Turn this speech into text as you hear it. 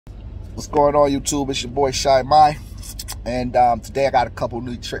What's going on, YouTube? It's your boy Shy Mai, and today I got a couple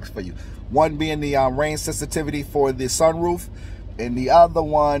new tricks for you. One being the rain sensitivity for the sunroof, and the other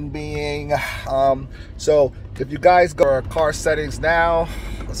one being so if you guys go to car settings now,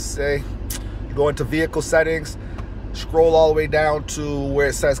 let's say you go into vehicle settings, scroll all the way down to where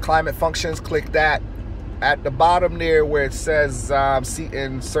it says climate functions, click that. At the bottom there where it says seat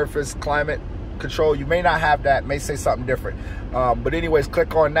and surface climate control, you may not have that, may say something different, but anyways,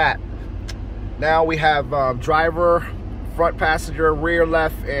 click on that. Now we have driver, front passenger, rear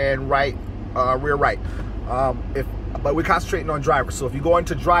left, and right, rear right. But we're concentrating on driver. So if you go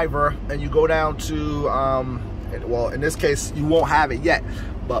into driver and you go down to, well, in this case, you won't have it yet.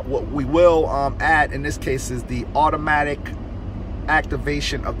 But what we will add in this case is the automatic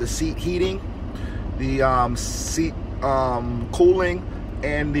activation of the seat heating, the seat cooling,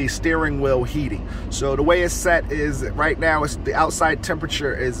 and the steering wheel heating. So the way it's set is right now, it's the outside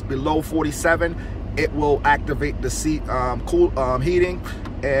temperature is below 47. It will activate the seat heating,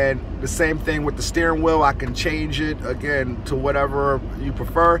 and the same thing with the steering wheel. I can change it again to whatever you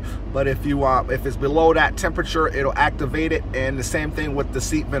prefer, but if it's below that temperature, it'll activate it. And the same thing with the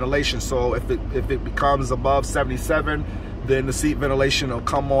seat ventilation. So if it becomes above 77, then the seat ventilation will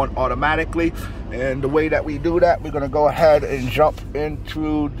come on automatically. And the way that we do that, we're going to go ahead and jump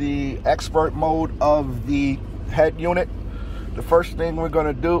into the expert mode of the head unit. The first thing we're going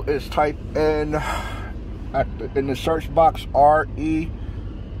to do is type in the search box REGE,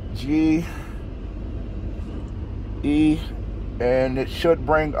 and it should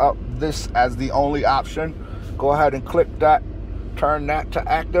bring up this as the only option. Go ahead and click that, turn that to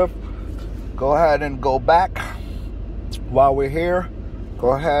active. Go ahead and go back. While we're here,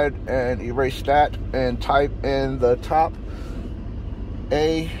 go ahead and erase that and type in the top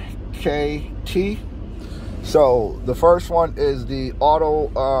AKT. So the first one is the auto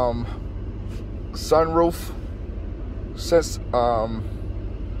sunroof. Since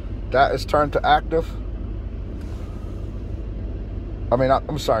that is turned to active,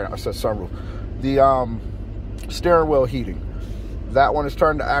 I'm sorry, I said sunroof. The steering wheel heating, that one is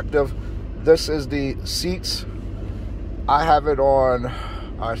turned to active. This is the seats. I have it on,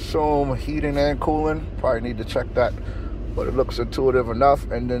 I assume, heating and cooling. Probably need to check that, but it looks intuitive enough.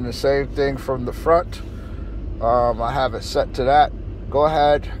 And then the same thing from the front. I have it set to that. Go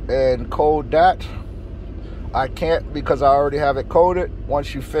ahead and code that. I can't because I already have it coded.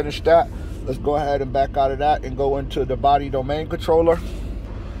 Once you finish that, let's go ahead and back out of that and go into the body domain controller.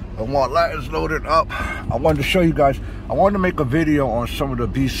 And while that is loaded up, I wanted to show you guys, I wanted to make a video on some of the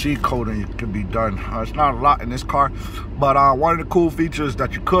BC coding that can be done. It's not a lot in this car, but one of the cool features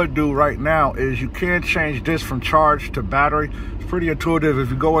that you could do right now is you can change this from charge to battery. It's pretty intuitive. If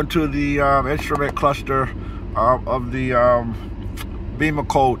you go into the instrument cluster of the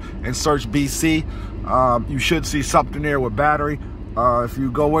bummercode and search BC, you should see something there with battery. If you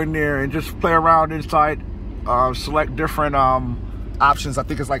go in there and just play around inside, select different options. I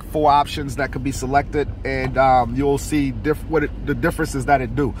think it's like 4 options that could be selected, and you'll see the differences that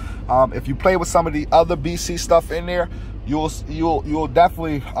it do. If you play with some of the other BC stuff in there, you'll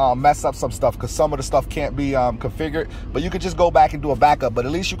definitely mess up some stuff, because some of the stuff can't be configured. But you could just go back and do a backup. But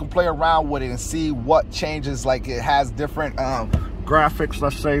at least you can play around with it and see what changes. Like, it has different graphics.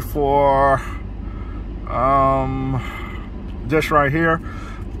 Let's say for this right here,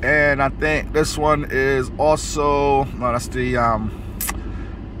 and I think this one is also, no, that's the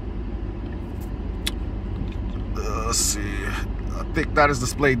let's see, I think that is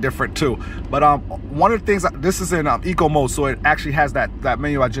displayed different too. But one of the things, this is in eco mode, so it actually has that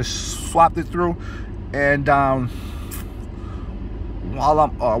menu. I just swapped it through. And while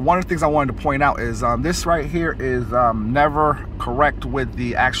one of the things I wanted to point out is this right here is never correct with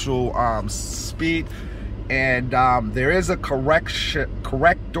the actual speed. And there is a corrector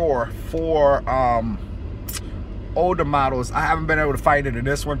for older models. I haven't been able to find it in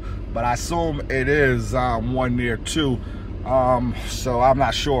this one, but I assume it is one near too. So I'm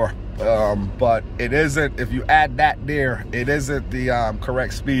not sure, but it isn't. If you add that there, it isn't the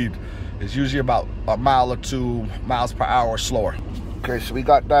correct speed. It's usually about a mile or 2 miles per hour slower. Okay, so we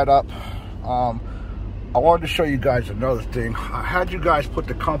got that up. I wanted to show you guys another thing. I had you guys put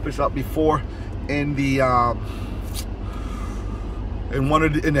the compass up before in the in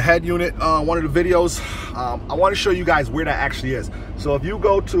the head unit, one of the videos. I want to show you guys where that actually is. So if you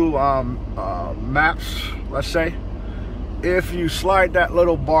go to maps, let's say, if you slide that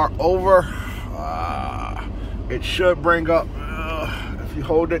little bar over, it should bring up, if you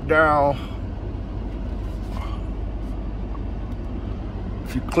hold it down,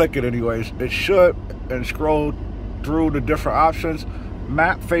 if you click it anyways, it should, and scroll through the different options,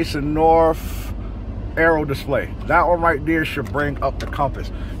 map facing north, arrow display. That one right there should bring up the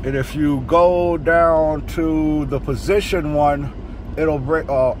compass. And if you go down to the position one, it'll bring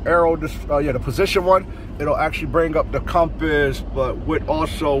the position one, it'll actually bring up the compass, but with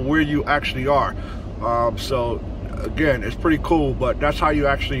also where you actually are. So again, it's pretty cool, but that's how you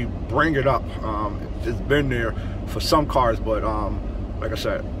actually bring it up. It's been there for some cars, but like I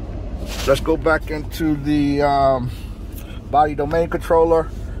said, let's go back into the body domain controller,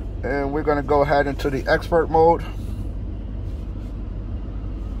 and we're going to go ahead into the expert mode.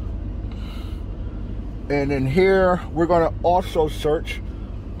 And in here, we're going to also search,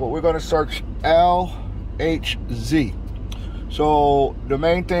 but we're going to search LHZ. So the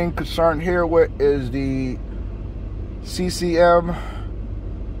main thing concerned here with is the CCM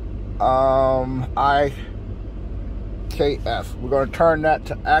IKF. We're going to turn that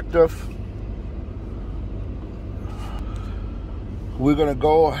to active. We're going to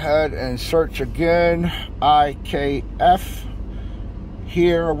go ahead and search again, IKF.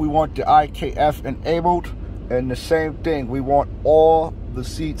 Here we want the IKF enabled, and the same thing, we want all the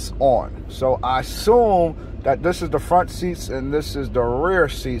seats on. So I assume that this is the front seats and this is the rear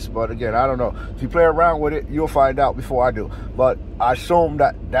seats, but again, I don't know. If you play around with it, you'll find out before I do. But I assume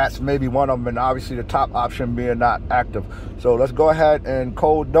that that's maybe one of them, and obviously the top option being not active. So let's go ahead and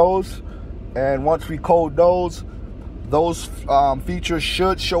code those, and once we code those features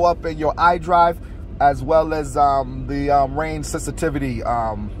should show up in your iDrive, as well as the rain sensitivity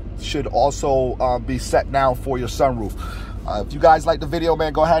should also be set down for your sunroof. If you guys like the video,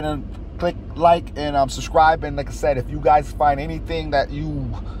 man, go ahead and click like and subscribe. And like I said, if you guys find anything that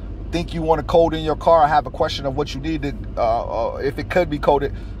you think you want to code in your car, or have a question of what you need to, if it could be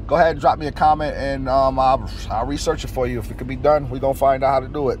coded, go ahead and drop me a comment, and I'll research it for you. If it could be done, we're gonna find out how to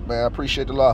do it, man. I appreciate the love.